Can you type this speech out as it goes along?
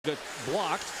Good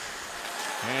blocked,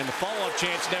 and the follow-up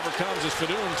chance never comes as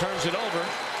Fadoon turns it over.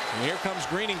 And here comes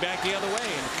Greening back the other way,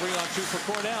 and 3-on-2 for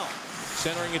Cornell.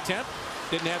 Centering attempt,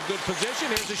 didn't have good position.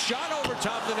 Here's a shot over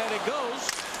top of the net, it goes.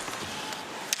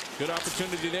 Good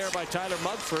opportunity there by Tyler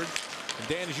Mugford. And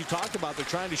Dan, as you talked about, they're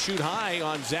trying to shoot high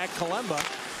on Zach Kalemba,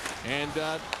 and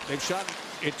they've shot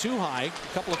it too high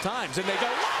a couple of times, and they go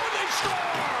low and they score!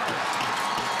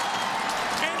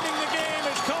 Ending the game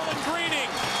is Colin Greening.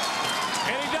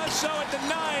 And he does so at the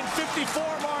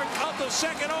 9:54 mark of the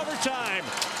second overtime,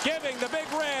 giving the Big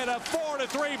Red a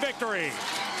 4-3 victory.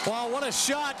 Wow, what a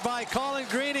shot by Colin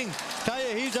Greening. Tell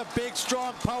you, he's a big,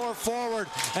 strong power forward,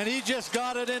 and he just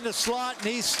got it in the slot, and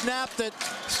he snapped it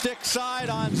stick side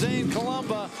on Zane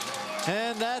Kalemba,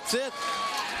 and that's it.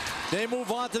 They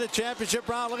move on to the championship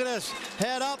round. Look at this,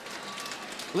 head up,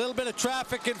 a little bit of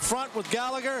traffic in front with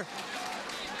Gallagher.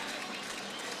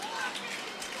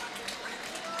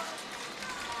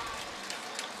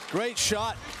 Great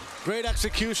shot, great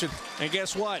execution. And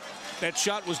guess what? That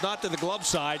shot was not to the glove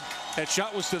side. That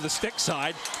shot was to the stick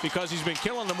side, because he's been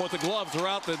killing them with the glove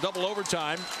throughout the double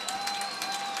overtime.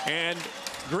 And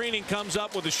Greening comes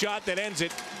up with a shot that ends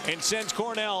it and sends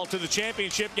Cornell to the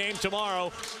championship game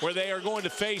tomorrow, where they are going to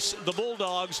face the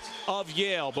Bulldogs of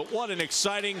Yale. But what an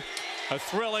exciting, a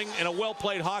thrilling, and a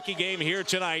well-played hockey game here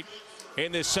tonight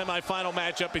in this semifinal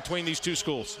matchup between these two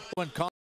schools.